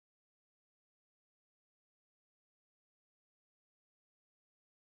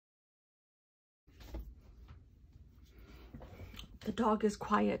The dog is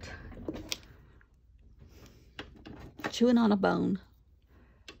quiet, chewing on a bone.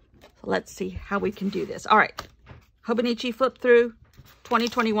 So let's see how we can do this. All right, Hobonichi flip through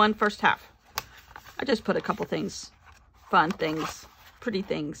 2021 first half. I just put a couple things, fun things, pretty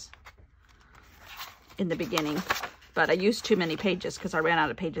things in the beginning, but I used too many pages because I ran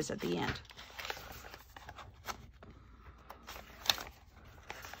out of pages at the end.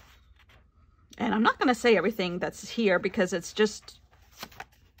 And I'm not going to say everything that's here because it's just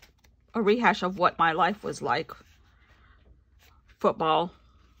a rehash of what my life was like. Football,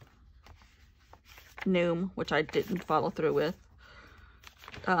 Noom, which I didn't follow through with.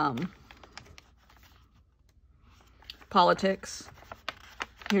 Politics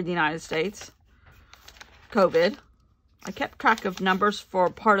here in the United States. COVID. I kept track of numbers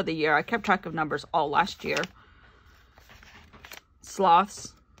for part of the year. I kept track of numbers all last year.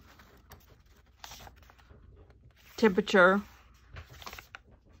 Sloths. Temperature,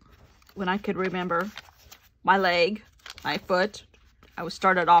 when I could remember, my leg, my foot. I was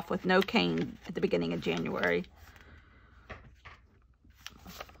started off with no cane at the beginning of January.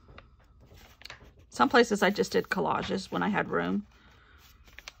 Some places I just did collages when I had room.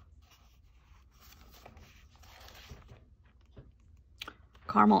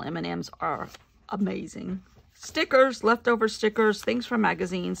 Caramel M&Ms are amazing. Stickers, leftover stickers, things from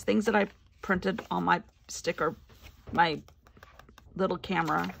magazines, things that I printed on my sticker, my little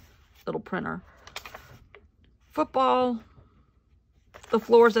camera, little printer. Football, the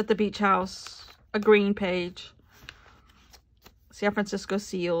floors at the beach house, a green page, San Francisco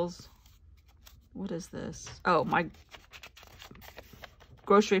Seals. What is this? Oh, my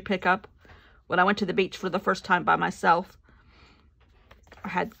grocery pickup. When I went to the beach for the first time by myself, I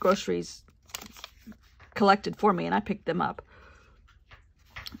had groceries collected for me and I picked them up.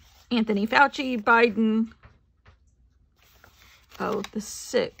 Anthony Fauci, Biden. Oh, the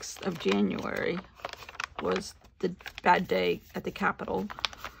 6th of January was the bad day at the Capitol.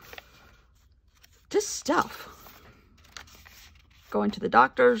 Just stuff. Going to the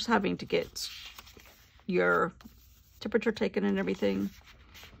doctors, having to get your temperature taken and everything.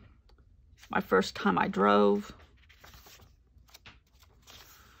 My first time I drove.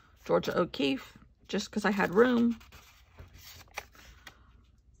 Georgia O'Keeffe, just because I had room.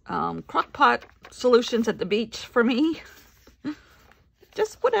 Crockpot solutions at the beach for me.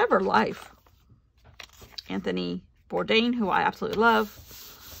 Just whatever, life. Anthony Bourdain, who I absolutely love.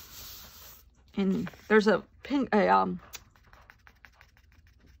 And there's a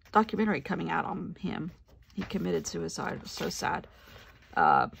documentary coming out on him. He committed suicide. It was so sad.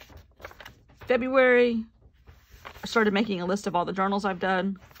 February, I started making a list of all the journals I've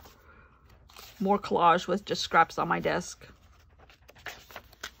done. More collage with just scraps on my desk.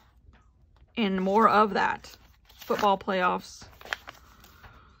 And more of that. Football playoffs.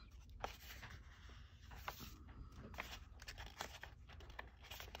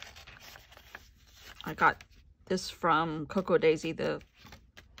 I got this from Coco Daisy, the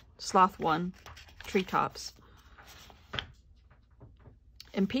sloth one, treetops.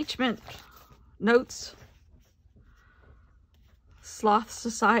 Impeachment notes, Sloth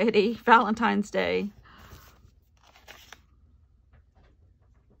Society, Valentine's Day,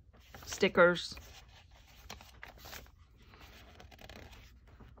 stickers,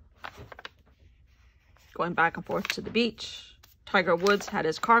 going back and forth to the beach. Tiger Woods had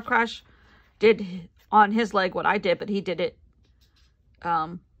his car crash, did on his leg what I did, but he did it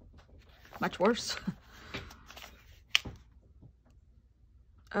much worse.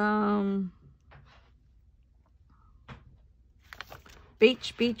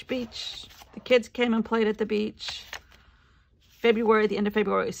 Beach. The kids came and played at the beach. February, the end of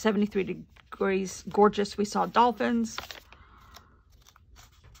February, it was 73 degrees, gorgeous. We saw dolphins.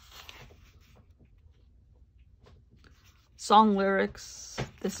 Song lyrics.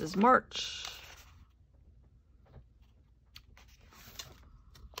 This is March.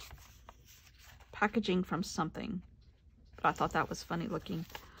 Packaging from something, but I thought that was funny looking.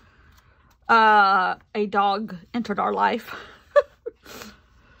 A dog entered our life.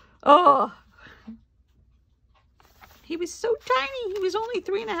 Oh, he was so tiny. He was only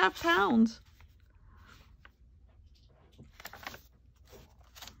 3.5 pounds.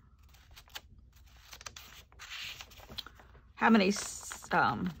 How many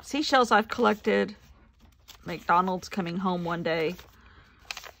seashells I've collected. McDonald's coming home one day.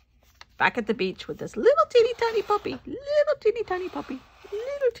 Back at the beach with this little teeny tiny puppy. Little teeny tiny puppy.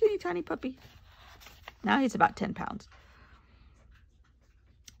 Little teeny tiny puppy. Now he's about 10 pounds.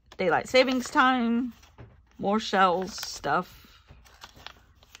 Daylight savings time. More shells, stuff.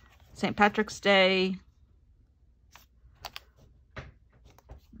 St. Patrick's Day.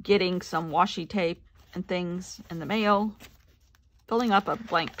 getting some washi tape and things in the mail, filling up a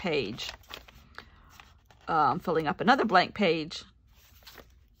blank page, filling up another blank page.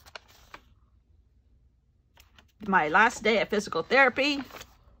 My last day at physical therapy,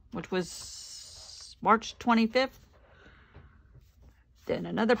 which was March 25th. Then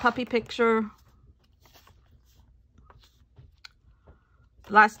another puppy picture.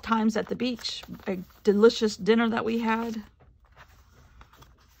 Last times at the beach, a delicious dinner that we had.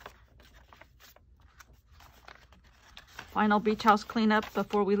 Final beach house cleanup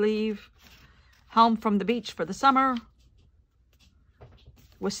before we leave. Home from the beach for the summer.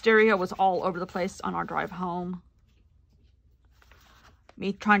 Wisteria was all over the place on our drive home.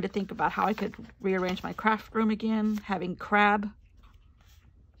 Me trying to think about how I could rearrange my craft room again. Having crab.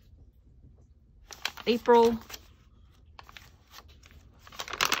 April.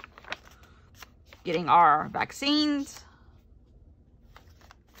 Getting our vaccines.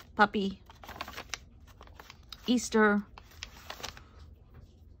 Puppy. Easter.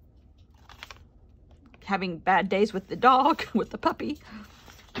 Having bad days with the dog, with the puppy.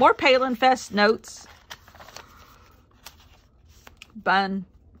 More Palin Fest notes. Bun.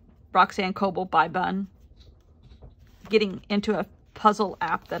 Roxanne Coble by Bun. Getting into a puzzle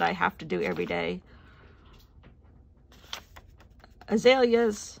app that I have to do every day.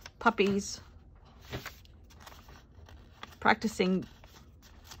 Azaleas. Puppies. Practicing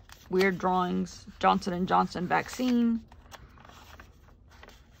weird drawings. Johnson & Johnson vaccine.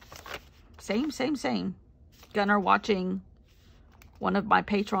 Same. Gunnar watching one of my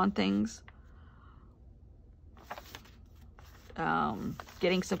Patreon things.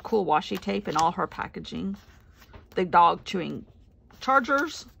 Getting some cool washi tape in all her packaging. The dog chewing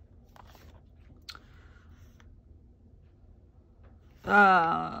chargers.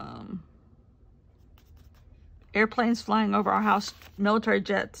 Airplanes flying over our house. Military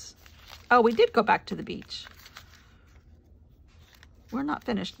jets. Oh, we did go back to the beach. We're not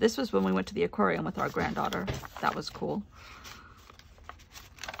finished. This was when we went to the aquarium with our granddaughter. That was cool.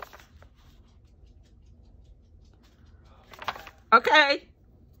 Okay.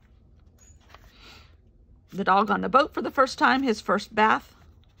 The dog on the boat for the first time. His first bath.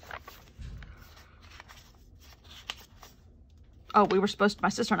 Oh, we were supposed to, my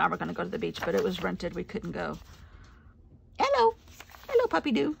sister and I were going to go to the beach, but it was rented. We couldn't go. Hello. Hello,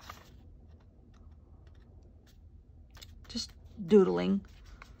 puppy doo. Just doodling.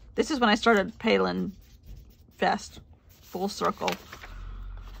 This is when I started Palin Fest. Full circle.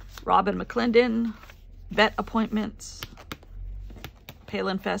 Robin McClendon. Vet appointments.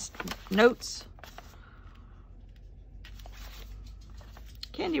 Palin Fest notes.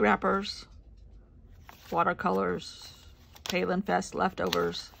 Candy wrappers. Watercolors. Palin Fest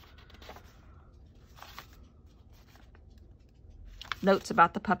leftovers. Notes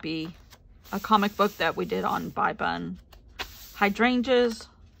about the puppy. A comic book that we did on By Bun. Hydrangeas,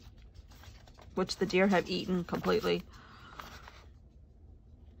 which the deer have eaten completely.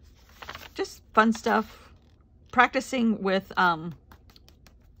 Just fun stuff. Practicing with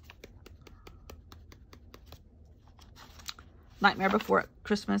Nightmare Before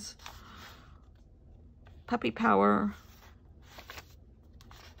Christmas. Puppy power.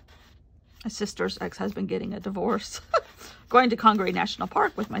 My sister's ex-husband getting a divorce. Going to Congaree National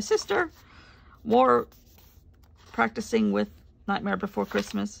Park with my sister. More practicing with Nightmare Before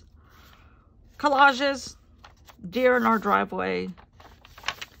Christmas. Collages. Deer in our driveway.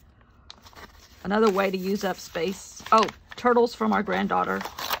 Another way to use up space. Oh, turtles from our granddaughter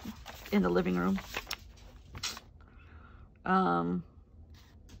in the living room.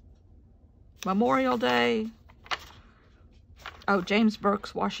 Memorial Day. Oh, James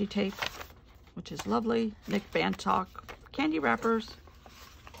Burke's washi tape, which is lovely. Nick Bantock. Candy wrappers.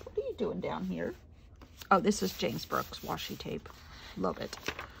 What are you doing down here? Oh, this is James Burke's washi tape. Love it.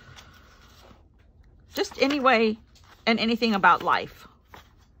 Just anyway, and anything about life.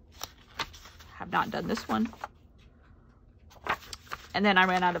 Have not done this one. And then I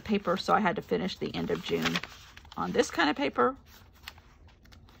ran out of paper, so I had to finish the end of June on this kind of paper.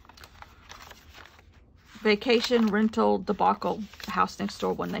 Vacation rental debacle. House next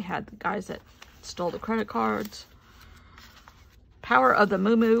door when they had the guys that stole the credit cards. Power of the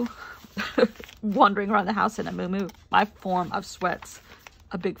moo-moo. Wandering around the house in a moo-moo. My form of sweats.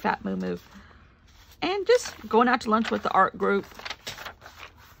 A big fat moo-moo. And just going out to lunch with the art group.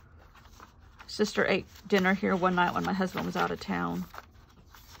 Sister ate dinner here one night when my husband was out of town.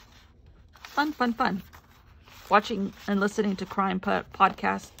 Fun, fun, fun. Watching and listening to crime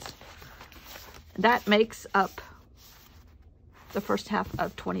podcasts. That makes up the first half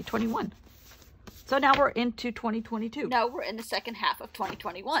of 2021. So now we're into 2022. No, we're in the second half of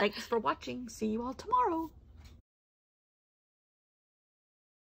 2021. Thanks for watching. See you all tomorrow.